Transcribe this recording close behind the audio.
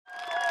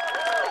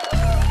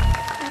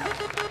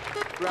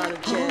Round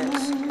of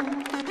jams.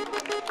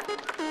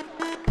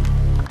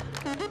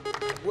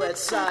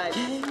 West side.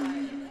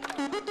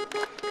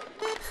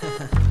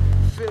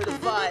 Feel the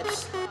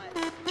vibes.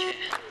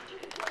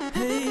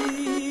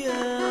 Hey,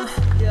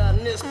 yeah,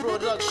 Nis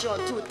Production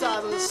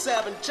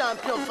 2007,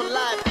 champion for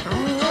life.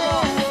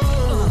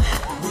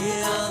 we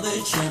are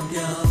the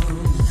champion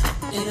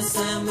in the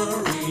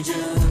summer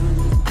region,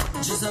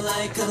 just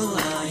like a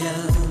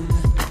lion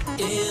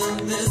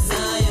in the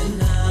Zion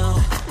now.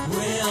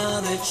 We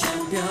are the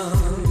champion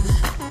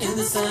in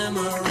the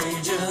summer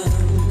region,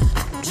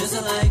 just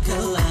like a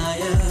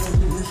lion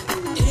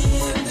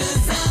in the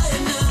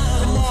Zion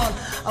now. Come on,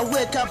 I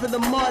wake up in the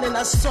morning,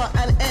 I saw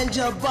an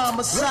angel by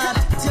my side.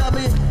 Tell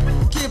me,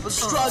 keep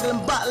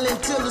struggling, battling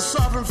till the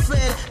sovereign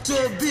fade.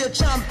 To be a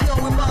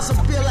champion, we must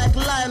be like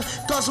lion,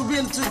 cause we've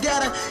been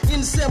together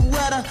in the same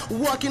weather,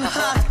 working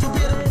hard to be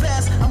the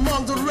best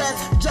among the rest.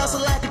 Just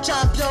like a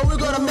champion, we're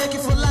gonna make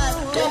it for life.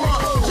 Come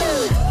on,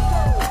 yeah.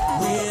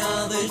 We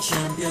are the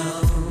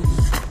champion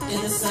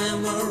in the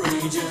summer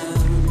region,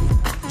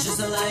 just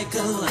like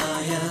a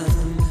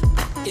lion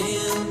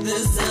in the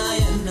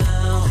Zion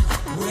now.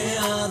 We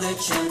are the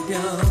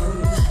champion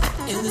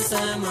in the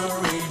summer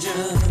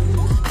region,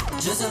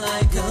 just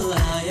like a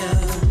lion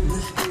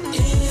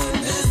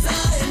in the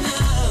Zion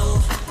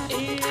now.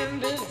 In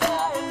the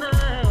Zion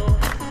now.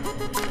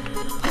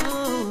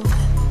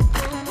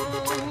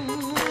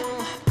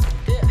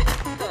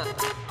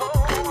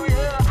 Oh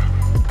yeah.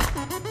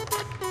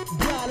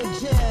 Round of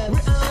jams. We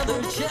are the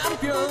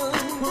champion.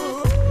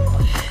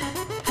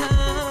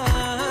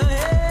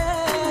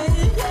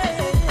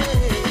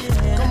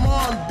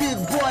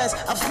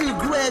 I feel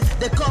great,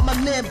 they call my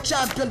name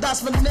champion,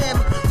 that's my name.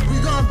 We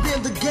gonna be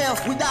in the game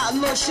without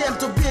no shame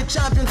to be a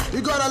champion.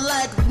 We gonna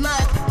like the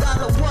night,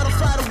 gotta wanna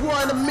fight a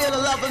war in the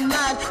middle of the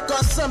night.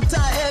 Cause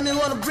sometimes enemy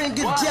wanna bring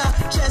it down,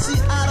 chase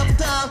it out of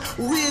town.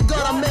 We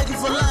gonna make it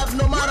for life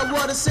no matter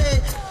what they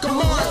say. Come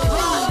on,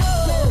 run.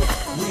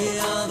 We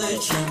are the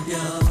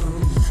champion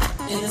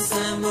in the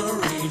summer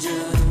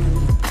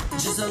region,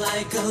 just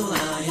like a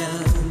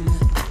lion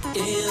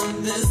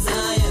in the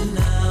Zion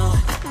now.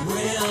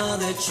 We are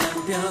the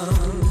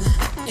champion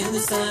in the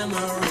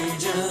summer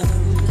region,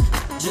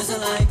 just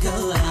like a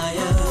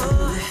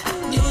lion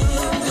in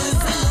the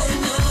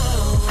Zion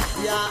now.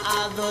 We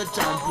are the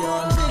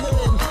champion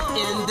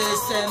in the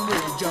same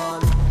region,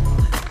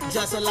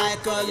 just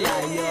like a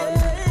lion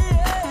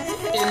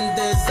in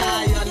the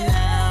Zion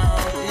now.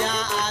 We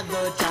are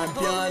the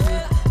champion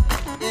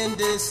in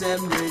the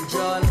same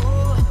region,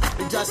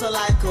 just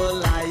like a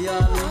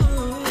lion.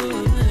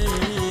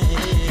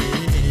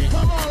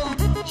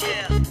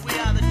 Yeah, we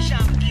are the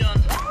champion.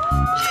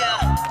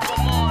 Yeah,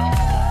 come on.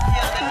 We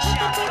are the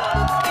champion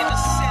in the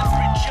same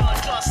region,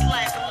 just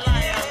like a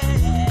lion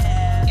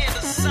in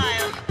the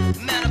Zion.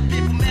 Man of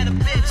people, man of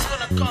babes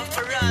gonna come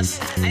for us.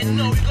 I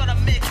know we're gonna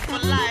make it for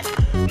life,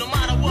 no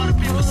matter what the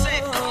people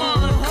say. Come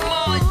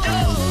on,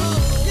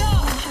 yo.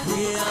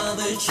 We are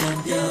the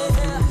champion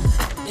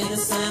in the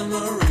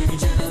summer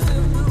region,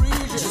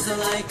 just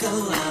like a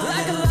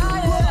lion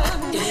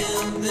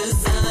in the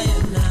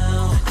Zion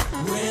now.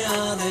 We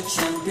are the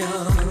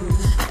champion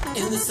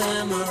in the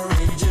summer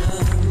region,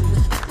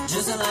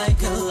 just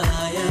like a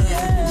lion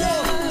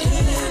in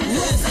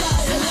the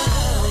Zion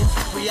now.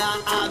 We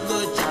are the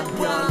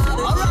champion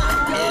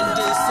in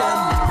the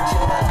same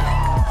region,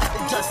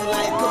 just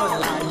like a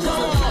lion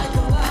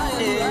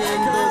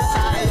in the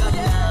Zion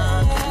now.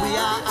 We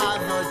are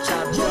the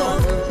champion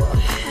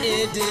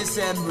in the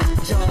same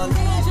region,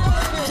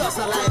 just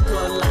like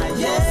a lion.